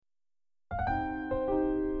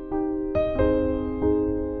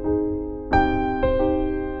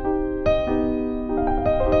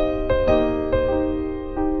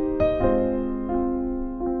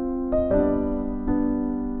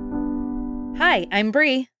Hi, I'm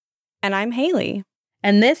Bree. And I'm Haley.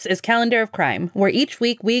 And this is Calendar of Crime, where each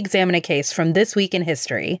week we examine a case from this week in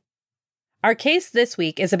history. Our case this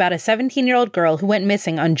week is about a 17-year-old girl who went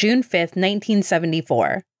missing on June 5th,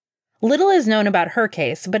 1974. Little is known about her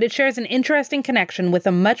case, but it shares an interesting connection with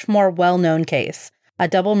a much more well-known case, a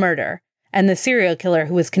double murder, and the serial killer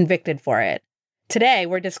who was convicted for it. Today,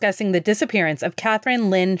 we're discussing the disappearance of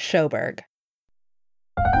Lynne Sjoberg.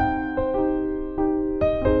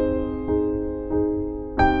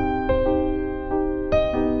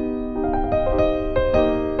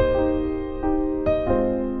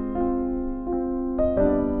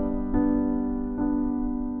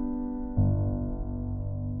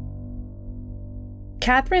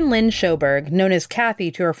 Lynne Sjoberg, known as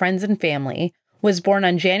Kathy to her friends and family, was born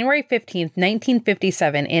on January 15,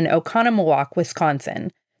 1957 in Oconomowoc,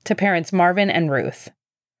 Wisconsin, to parents Marvin and Ruth.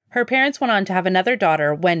 Her parents went on to have another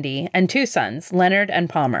daughter, Wendy, and two sons, Leonard and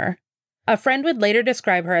Palmer. A friend would later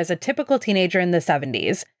describe her as a typical teenager in the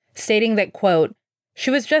 70s, stating that, quote,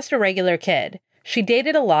 "She was just a regular kid. She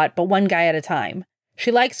dated a lot, but one guy at a time.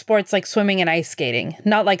 She liked sports like swimming and ice skating,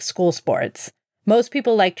 not like school sports. Most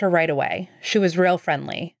people liked her right away. She was real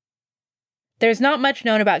friendly." There's not much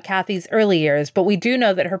known about Kathy's early years, but we do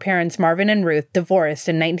know that her parents, Marvin and Ruth, divorced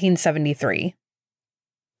in 1973.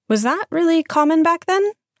 Was that really common back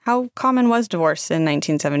then? How common was divorce in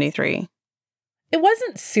 1973? It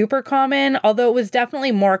wasn't super common, although it was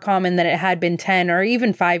definitely more common than it had been 10 or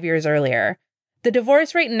even 5 years earlier. The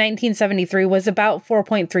divorce rate in 1973 was about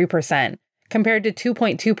 4.3%, compared to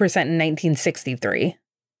 2.2% in 1963.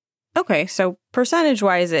 Okay, so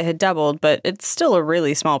percentage-wise it had doubled, but it's still a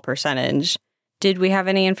really small percentage. Did we have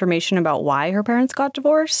any information about why her parents got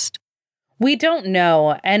divorced? We don't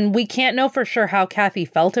know, and we can't know for sure how Kathy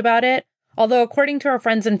felt about it, although according to her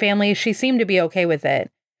friends and family, she seemed to be okay with it.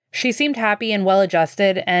 She seemed happy and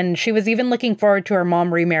well-adjusted, and she was even looking forward to her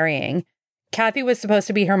mom remarrying. Kathy was supposed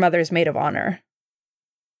to be her mother's maid of honor.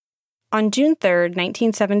 On June 3rd,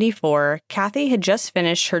 1974, Kathy had just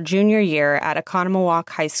finished her junior year at Oconomowoc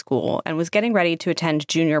High School and was getting ready to attend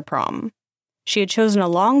junior prom. She had chosen a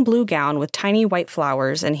long blue gown with tiny white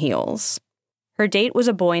flowers and heels. Her date was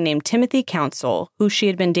a boy named Timothy Council, who she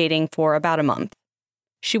had been dating for about a month.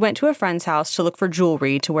 She went to a friend's house to look for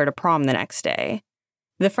jewelry to wear to prom the next day.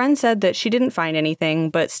 The friend said that she didn't find anything,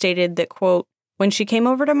 but stated that, quote, "When she came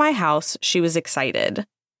over to my house, she was excited."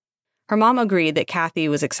 Her mom agreed that Kathy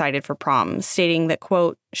was excited for prom, stating that,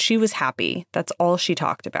 quote, "She was happy. That's all she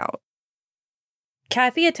talked about."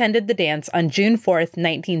 Kathy attended the dance on June 4th,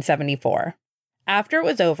 1974. After it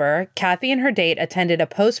was over, Kathy and her date attended a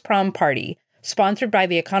post-prom party sponsored by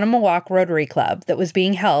the Oconomowoc Rotary Club that was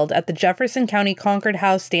being held at the Jefferson County Concord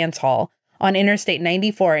House Dance Hall on Interstate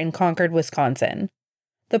 94 in Concord, Wisconsin.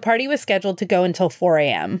 The party was scheduled to go until 4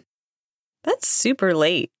 a.m. That's super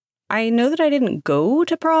late. I know that I didn't go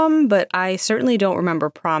to prom, but I certainly don't remember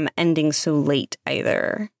prom ending so late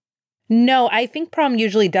either. No, I think prom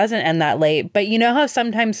usually doesn't end that late, but you know how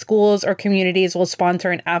sometimes schools or communities will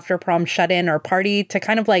sponsor an after-prom shut-in or party to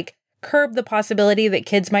kind of like curb the possibility that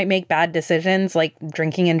kids might make bad decisions like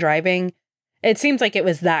drinking and driving? It seems like it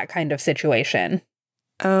was that kind of situation.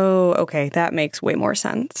 Oh, okay, that makes way more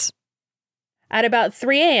sense. At about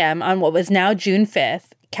 3 a.m. on what was now June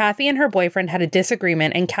 5th, Kathy and her boyfriend had a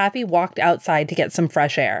disagreement and Kathy walked outside to get some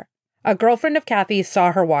fresh air. A girlfriend of Kathy's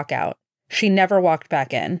saw her walk out. She never walked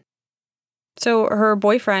back in. So her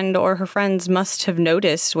boyfriend or her friends must have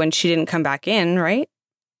noticed when she didn't come back in, right?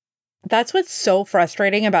 That's what's so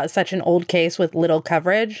frustrating about such an old case with little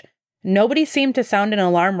coverage. Nobody seemed to sound an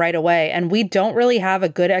alarm right away, and we don't really have a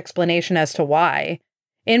good explanation as to why.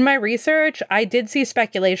 In my research, I did see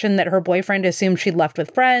speculation that her boyfriend assumed she'd left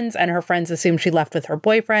with friends, and her friends assumed she left with her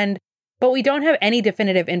boyfriend, but we don't have any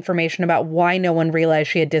definitive information about why no one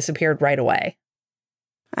realized she had disappeared right away.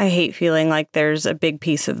 I hate feeling like there's a big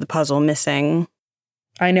piece of the puzzle missing.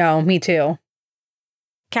 I know, me too.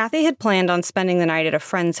 Kathy had planned on spending the night at a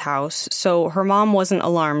friend's house, so her mom wasn't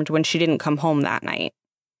alarmed when she didn't come home that night.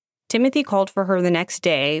 Timothy called for her the next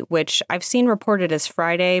day, which I've seen reported as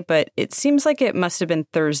Friday, but it seems like it must have been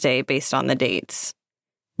Thursday based on the dates.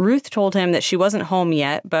 Ruth told him that she wasn't home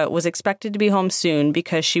yet, but was expected to be home soon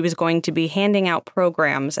because she was going to be handing out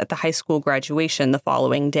programs at the high school graduation the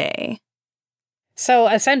following day. So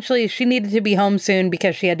essentially, she needed to be home soon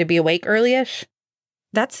because she had to be awake early-ish?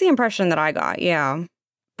 That's the impression that I got, yeah.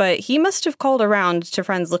 But he must have called around to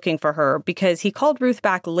friends looking for her because he called Ruth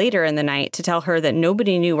back later in the night to tell her that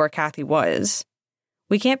nobody knew where Kathy was.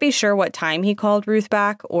 We can't be sure what time he called Ruth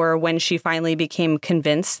back or when she finally became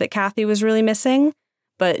convinced that Kathy was really missing,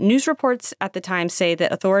 but news reports at the time say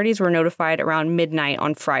that authorities were notified around midnight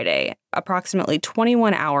on Friday, approximately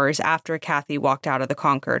 21 hours after Kathy walked out of the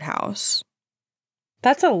Concord house.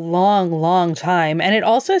 That's a long, long time, and it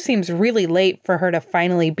also seems really late for her to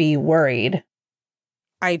finally be worried.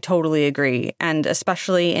 I totally agree, and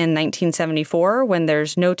especially in 1974, when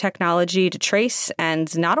there's no technology to trace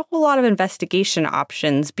and not a whole lot of investigation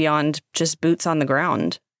options beyond just boots on the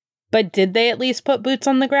ground. But did they at least put boots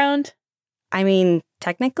on the ground? I mean,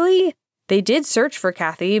 technically, they did search for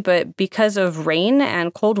Kathy, but because of rain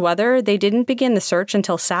and cold weather, they didn't begin the search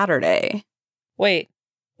until Saturday. Wait,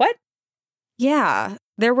 what? Yeah,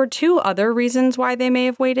 there were two other reasons why they may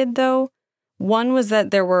have waited, though. One was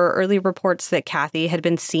that there were early reports that Kathy had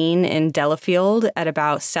been seen in Delafield at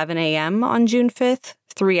about 7 a.m. on June 5th,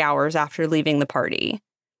 3 hours after leaving the party.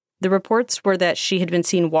 The reports were that she had been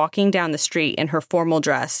seen walking down the street in her formal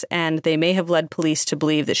dress, and they may have led police to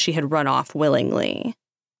believe that she had run off willingly.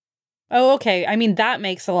 Oh, okay. I mean, that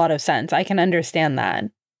makes a lot of sense. I can understand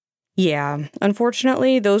that. Yeah,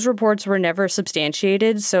 unfortunately, those reports were never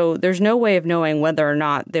substantiated, so there's no way of knowing whether or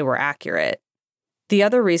not they were accurate. The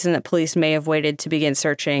other reason that police may have waited to begin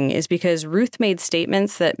searching is because Ruth made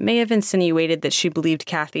statements that may have insinuated that she believed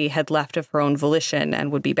Kathy had left of her own volition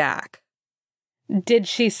and would be back. Did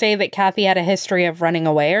she say that Kathy had a history of running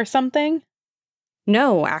away or something?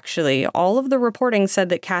 No, actually, all of the reporting said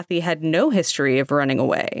that Kathy had no history of running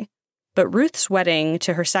away. But Ruth's wedding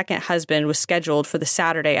to her second husband was scheduled for the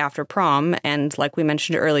Saturday after prom, and like we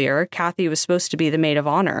mentioned earlier, Kathy was supposed to be the maid of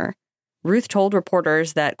honor. Ruth told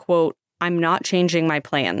reporters that, quote, "I'm not changing my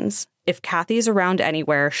plans. If Kathy's around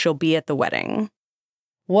anywhere, she'll be at the wedding."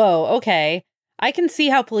 Whoa, okay. I can see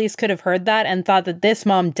how police could have heard that and thought that this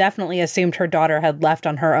mom definitely assumed her daughter had left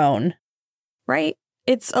on her own. Right.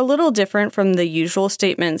 It's a little different from the usual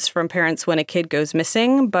statements from parents when a kid goes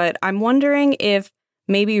missing, but I'm wondering if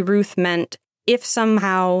maybe Ruth meant if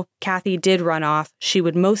somehow Kathy did run off, she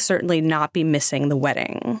would most certainly not be missing the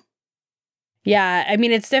wedding. Yeah, I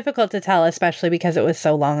mean, it's difficult to tell, especially because it was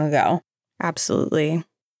so long ago. Absolutely.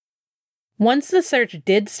 Once the search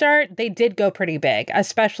did start, they did go pretty big,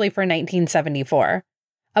 especially for 1974.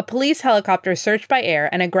 A police helicopter search by air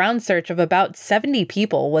and a ground search of about 70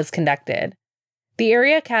 people was conducted. The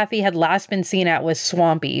area Kathy had last been seen at was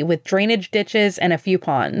swampy, with drainage ditches and a few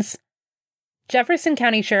ponds. Jefferson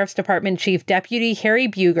County Sheriff's Department Chief Deputy Harry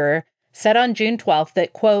Buger said on June 12th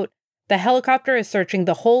that, quote, "The helicopter is searching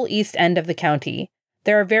the whole east end of the county.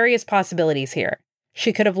 There are various possibilities here.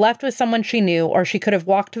 She could have left with someone she knew, or she could have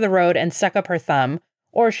walked to the road and stuck up her thumb,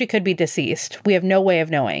 or she could be deceased. We have no way of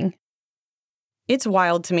knowing." It's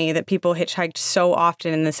wild to me that people hitchhiked so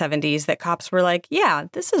often in the 70s that cops were like, yeah,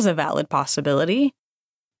 this is a valid possibility.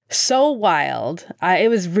 So wild. It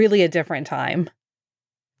was really a different time.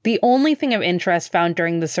 The only thing of interest found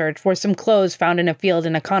during the search were some clothes found in a field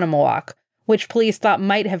in Oconomowoc, which police thought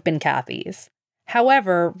might have been Kathy's.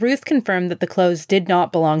 However, Ruth confirmed that the clothes did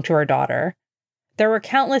not belong to her daughter. There were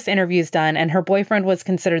countless interviews done, and her boyfriend was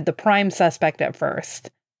considered the prime suspect at first.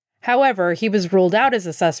 However, he was ruled out as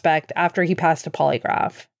a suspect after he passed a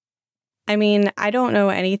polygraph. I mean, I don't know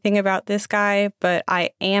anything about this guy, but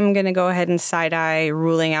I am going to go ahead and side-eye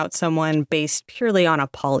ruling out someone based purely on a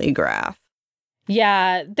polygraph.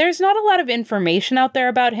 Yeah, there's not a lot of information out there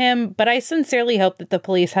about him, but I sincerely hope that the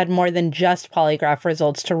police had more than just polygraph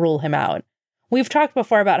results to rule him out. We've talked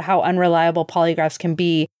before about how unreliable polygraphs can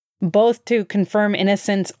be, both to confirm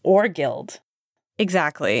innocence or guilt.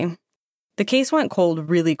 Exactly. The case went cold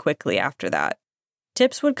really quickly after that.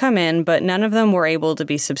 Tips would come in, but none of them were able to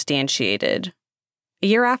be substantiated. A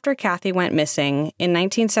year after Kathy went missing, in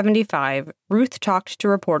 1975, Ruth talked to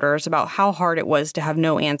reporters about how hard it was to have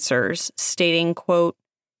no answers, stating, quote,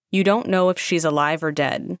 "You don't know if she's alive or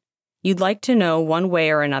dead. You'd like to know one way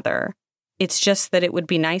or another. It's just that it would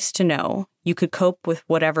be nice to know. You could cope with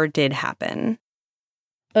whatever did happen."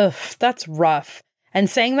 Ugh, that's rough. And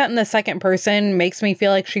saying that in the second person makes me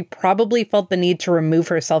feel like she probably felt the need to remove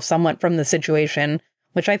herself somewhat from the situation,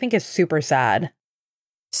 which I think is super sad.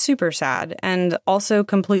 Super sad, and also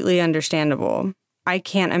completely understandable. I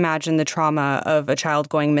can't imagine the trauma of a child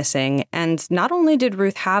going missing, and not only did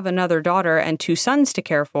Ruth have another daughter and 2 sons to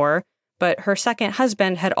care for, but her second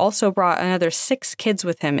husband had also brought another 6 kids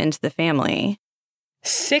with him into the family.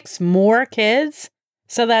 6 more kids?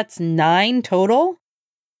 So that's 9 total?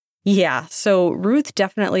 Yeah, so Ruth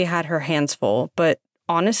definitely had her hands full, but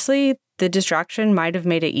honestly, the distraction might have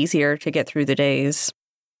made it easier to get through the days.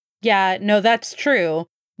 Yeah, no, that's true.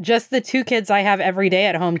 Just the 2 kids I have every day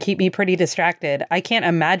at home keep me pretty distracted. I can't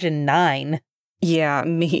imagine 9. Yeah,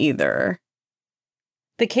 me either.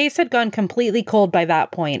 The case had gone completely cold by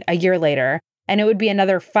that point, a year later, and it would be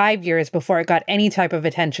another 5 years before it got any type of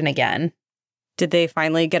attention again. Did they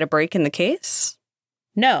finally get a break in the case?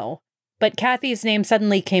 No, but Kathy's name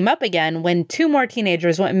suddenly came up again when 2 more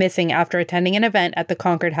teenagers went missing after attending an event at the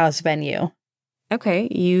Concord House venue. Okay,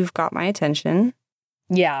 you've got my attention.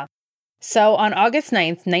 Yeah. So on August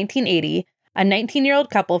 9th, 1980, a 19-year-old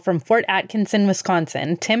couple from Fort Atkinson,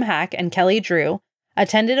 Wisconsin, Tim Hack and Kelly Drew,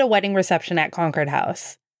 attended a wedding reception at Concord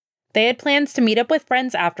House. They had plans to meet up with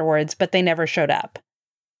friends afterwards, but they never showed up.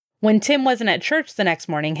 When Tim wasn't at church the next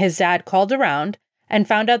morning, his dad called around and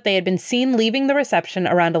found out they had been seen leaving the reception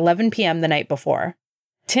around 11 p.m. the night before.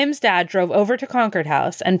 Tim's dad drove over to Concord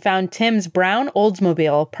House and found Tim's brown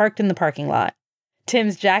Oldsmobile parked in the parking lot.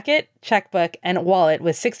 Tim's jacket, checkbook, and wallet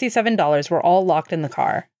with $67 were all locked in the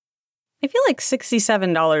car. I feel like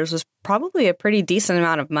 $67 was probably a pretty decent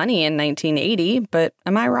amount of money in 1980, but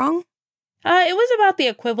am I wrong? It was about the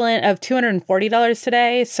equivalent of $240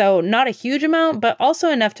 today, so not a huge amount, but also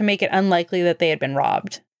enough to make it unlikely that they had been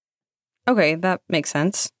robbed. Okay, that makes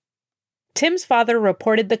sense. Tim's father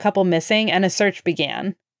reported the couple missing and a search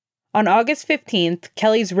began. On August 15th,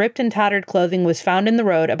 Kelly's ripped and tattered clothing was found in the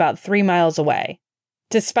road about 3 miles away.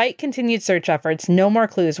 Despite continued search efforts, no more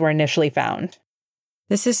clues were initially found.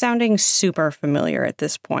 This is sounding super familiar at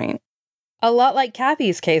this point. A lot like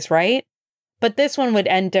Kathy's case, right? But this one would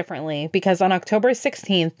end differently because on October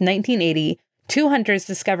 16th, 1980, 2 hunters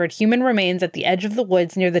discovered human remains at the edge of the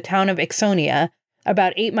woods near the town of Ixonia,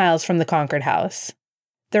 about 8 miles from the Concord house.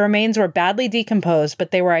 The remains were badly decomposed,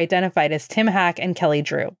 but they were identified as Tim Hack and Kelly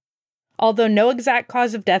Drew. Although no exact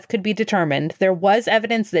cause of death could be determined, there was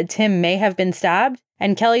evidence that Tim may have been stabbed,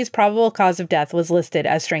 and Kelly's probable cause of death was listed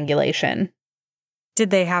as strangulation.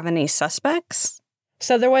 Did they have any suspects?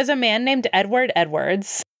 So there was a man named Edward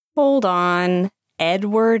Edwards. Hold on.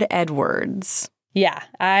 Edward Edwards. Yeah,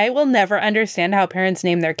 I will never understand how parents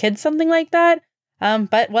name their kids something like that.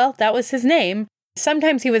 But, well, that was his name.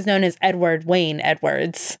 Sometimes he was known as Edward Wayne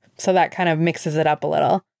Edwards, so that kind of mixes it up a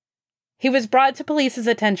little. He was brought to police's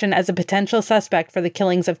attention as a potential suspect for the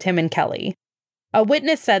killings of Tim and Kelly. A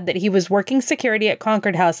witness said that he was working security at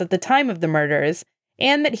Concord House at the time of the murders,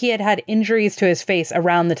 and that he had had injuries to his face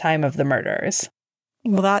around the time of the murders.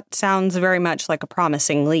 Well, that sounds very much like a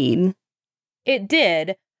promising lead. It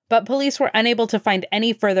did, but police were unable to find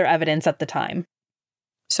any further evidence at the time.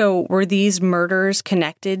 So were these murders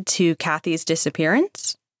connected to Kathy's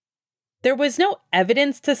disappearance? There was no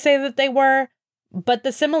evidence to say that they were, but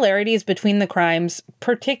the similarities between the crimes,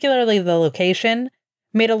 particularly the location,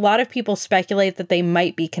 made a lot of people speculate that they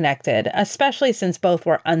might be connected, especially since both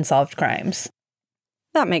were unsolved crimes.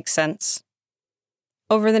 That makes sense.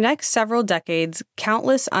 Over the next several decades,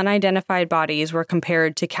 countless unidentified bodies were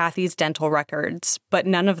compared to Kathy's dental records, but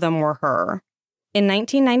none of them were her. In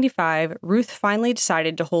 1995, Ruth finally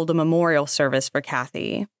decided to hold a memorial service for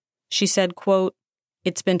Kathy. She said, quote,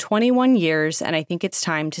 "It's been 21 years and I think it's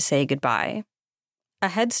time to say goodbye." A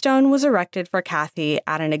headstone was erected for Kathy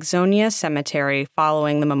at an Ixonia cemetery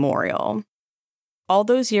following the memorial. All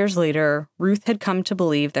those years later, Ruth had come to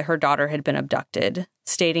believe that her daughter had been abducted,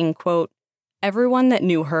 stating, quote, "Everyone that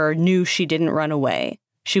knew her knew she didn't run away.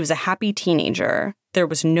 She was a happy teenager. There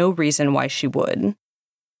was no reason why she would."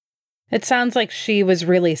 It sounds like she was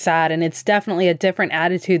really sad, and it's definitely a different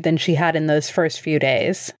attitude than she had in those first few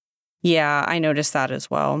days. Yeah, I noticed that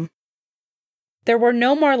as well. There were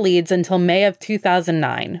no more leads until May of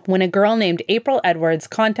 2009, when a girl named April Edwards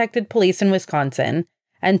contacted police in Wisconsin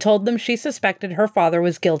and told them she suspected her father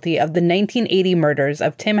was guilty of the 1980 murders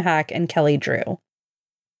of Tim Hack and Kelly Drew.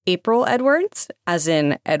 April Edwards, as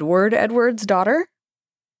in Edward Edwards' daughter?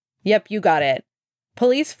 Yep, you got it.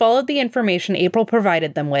 Police followed the information April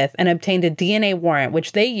provided them with and obtained a DNA warrant,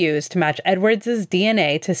 which they used to match Edwards'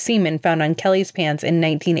 DNA to semen found on Kelly's pants in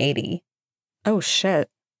 1980. Oh, shit.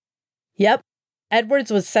 Yep.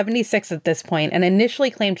 Edwards was 76 at this point and initially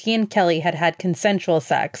claimed he and Kelly had had consensual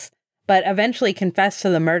sex, but eventually confessed to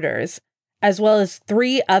the murders, as well as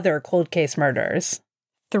 3 other cold case murders.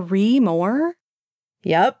 3 more?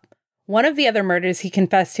 Yep. One of the other murders he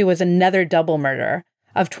confessed to was another double murder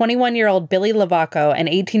of 21-year-old Billy Lavaco and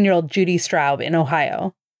 18-year-old Judy Straub in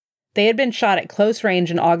Ohio. They had been shot at close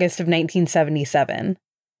range in August of 1977.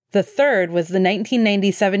 The third was the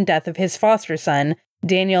 1997 death of his foster son,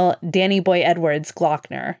 Danny Boy Edwards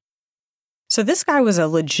Glockner. So this guy was a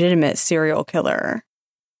legitimate serial killer.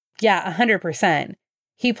 Yeah, 100%.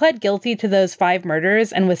 He pled guilty to those 5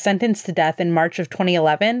 murders and was sentenced to death in March of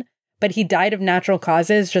 2011, but he died of natural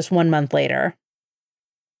causes just 1 month later.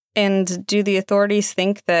 And do the authorities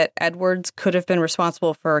think that Edwards could have been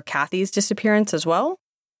responsible for Kathy's disappearance as well?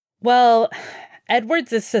 Well,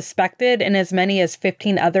 Edwards is suspected in as many as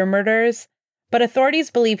 15 other murders, But authorities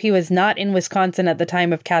believe he was not in Wisconsin at the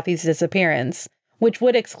time of Kathy's disappearance, which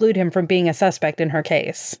would exclude him from being a suspect in her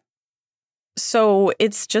case. So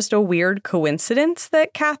it's just a weird coincidence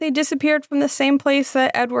that Kathy disappeared from the same place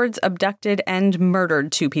that Edwards abducted and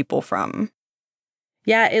murdered 2 people from.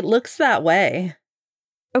 Yeah, it looks that way.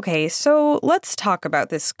 Okay, so let's talk about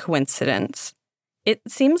this coincidence. It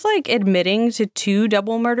seems like admitting to 2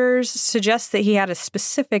 double murders suggests that he had a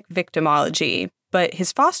specific victimology, but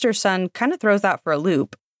his foster son kind of throws that for a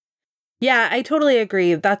loop. Yeah, I totally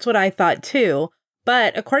agree. That's what I thought too.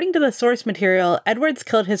 But according to the source material, Edwards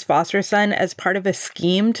killed his foster son as part of a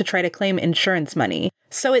scheme to try to claim insurance money.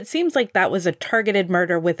 So it seems like that was a targeted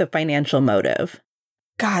murder with a financial motive.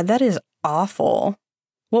 God, that is awful.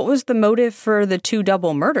 What was the motive for the 2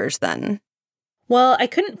 double murders then? Well, I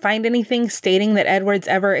couldn't find anything stating that Edwards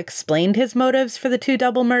ever explained his motives for the 2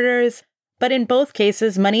 double murders, but in both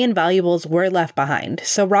cases, money and valuables were left behind,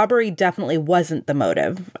 so robbery definitely wasn't the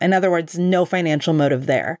motive. In other words, no financial motive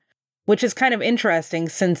there, which is kind of interesting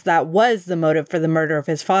since that was the motive for the murder of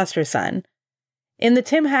his foster son. In the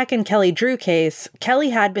Tim Hack and Kelly Drew case, Kelly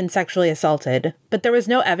had been sexually assaulted, but there was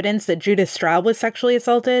no evidence that Judith Straub was sexually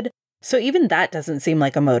assaulted, so even that doesn't seem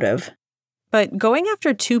like a motive. But going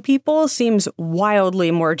after 2 people seems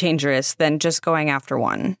wildly more dangerous than just going after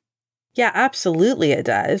 1. Yeah, absolutely it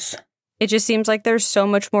does. It just seems like there's so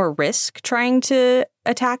much more risk trying to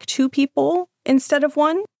attack 2 people instead of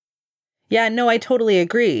 1. Yeah, no, I totally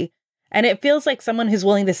agree. And it feels like someone who's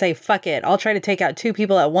willing to say, fuck it, I'll try to take out 2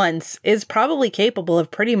 people at once is probably capable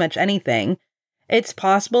of pretty much anything. It's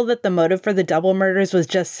possible that the motive for the double murders was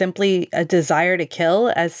just simply a desire to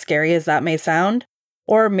kill, as scary as that may sound.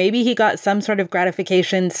 Or maybe he got some sort of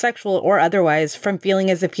gratification, sexual or otherwise, from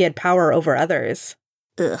feeling as if he had power over others.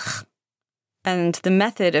 Ugh. And the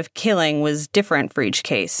method of killing was different for each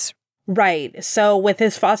case. Right. So with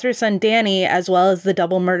his foster son Danny, as well as the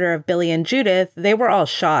double murder of Billy and Judith, they were all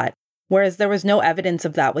shot, whereas there was no evidence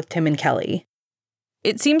of that with Tim and Kelly.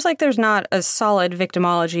 It seems like there's not a solid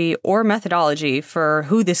victimology or methodology for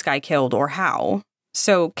who this guy killed or how.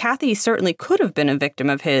 So Kathy certainly could have been a victim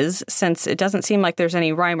of his, since it doesn't seem like there's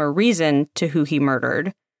any rhyme or reason to who he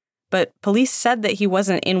murdered. But police said that he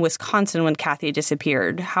wasn't in Wisconsin when Kathy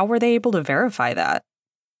disappeared. How were they able to verify that?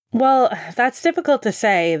 Well, that's difficult to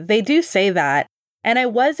say. They do say that. And I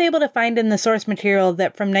was able to find in the source material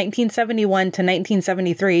that from 1971 to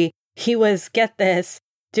 1973, he was, get this,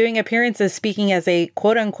 doing appearances speaking as a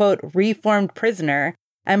quote-unquote reformed prisoner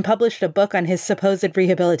and published a book on his supposed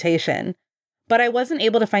rehabilitation. But I wasn't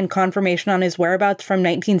able to find confirmation on his whereabouts from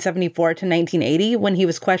 1974 to 1980 when he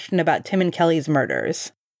was questioned about Tim and Kelly's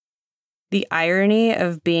murders. The irony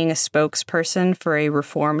of being a spokesperson for a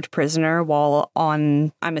reformed prisoner while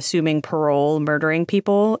on, I'm assuming, parole murdering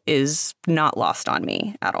people is not lost on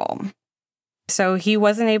me at all. So he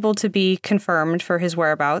wasn't able to be confirmed for his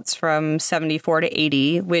whereabouts from 74 to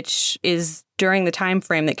 80, which is during the time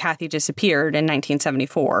frame that Kathy disappeared in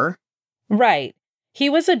 1974. Right. He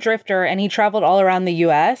was a drifter and he traveled all around the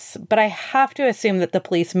U.S., but I have to assume that the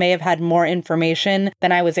police may have had more information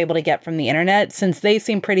than I was able to get from the internet, since they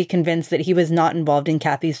seem pretty convinced that he was not involved in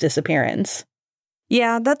Kathy's disappearance.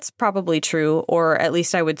 Yeah, that's probably true, or at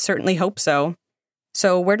least I would certainly hope so.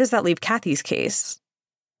 So where does that leave Kathy's case?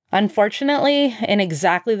 Unfortunately, in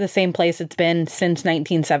exactly the same place it's been since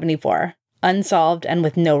 1974, unsolved and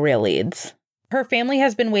with no real leads. Her family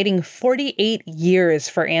has been waiting 48 years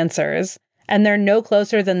for answers, and they're no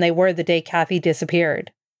closer than they were the day Kathy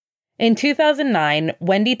disappeared. In 2009,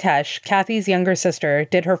 Wendy Tesh, Kathy's younger sister,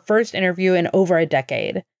 did her first interview in over a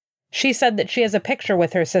decade. She said that she has a picture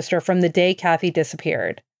with her sister from the day Kathy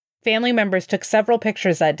disappeared. Family members took several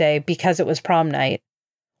pictures that day because it was prom night.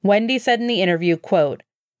 Wendy said in the interview, quote,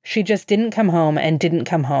 "She just didn't come home and didn't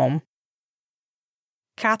come home."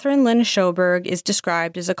 Catherine Lynne Sjoberg is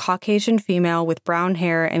described as a Caucasian female with brown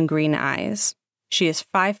hair and green eyes. She is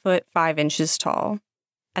 5 foot 5 inches tall.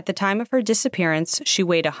 At the time of her disappearance, she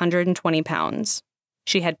weighed 120 pounds.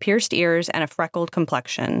 She had pierced ears and a freckled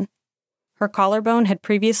complexion. Her collarbone had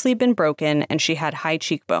previously been broken and she had high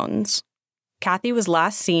cheekbones. Kathy was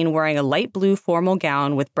last seen wearing a light blue formal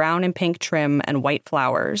gown with brown and pink trim and white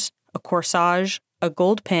flowers, a corsage, a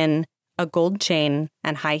gold pin, a gold chain,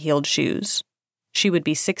 and high-heeled shoes. She would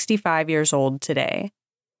be 65 years old today.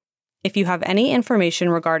 If you have any information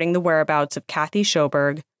regarding the whereabouts of Kathy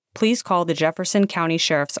Sjoberg, please call the Jefferson County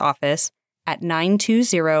Sheriff's Office at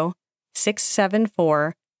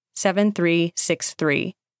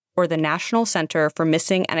 920-674-7363 or the National Center for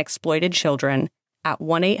Missing and Exploited Children at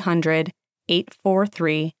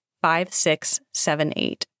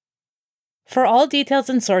 1-800-843-5678. For all details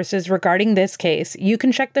and sources regarding this case, you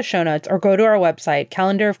can check the show notes or go to our website,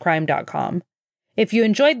 calendarofcrime.com. If you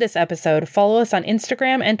enjoyed this episode, follow us on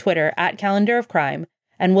Instagram and Twitter @calendarofcrime,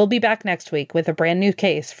 and we'll be back next week with a brand new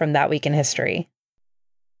case from That Week in History.